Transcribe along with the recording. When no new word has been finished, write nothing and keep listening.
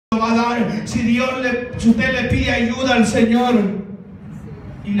va a dar. Si usted le pide ayuda al Señor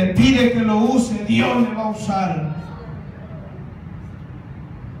y le pide que lo use, Dios le va a usar.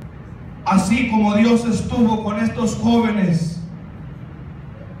 Así como Dios estuvo con estos jóvenes,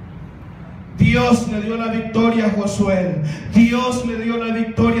 Dios le dio la victoria a Josué, Dios le dio la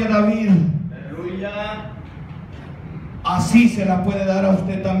victoria a David. Aleluya. Así se la puede dar a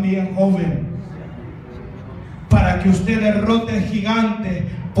usted también, joven, para que usted derrote al gigante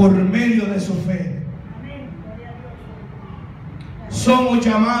por medio de su fe. Somos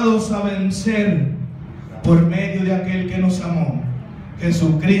llamados a vencer por medio de aquel que nos amó,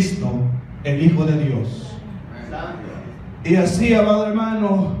 Jesucristo, el Hijo de Dios. Y así, amado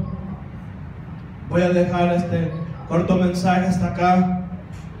hermano, voy a dejar este corto mensaje hasta acá,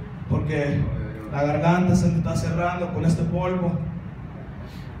 porque la garganta se me está cerrando con este polvo.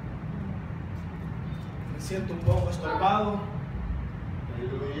 Me siento un poco estorbado,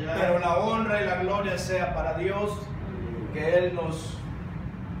 pero la honra y la gloria sea para Dios, que Él nos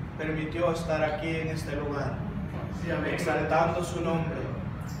permitió estar aquí en este lugar, exaltando su nombre.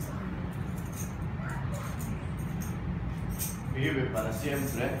 Vive para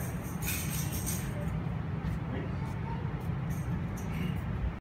siempre.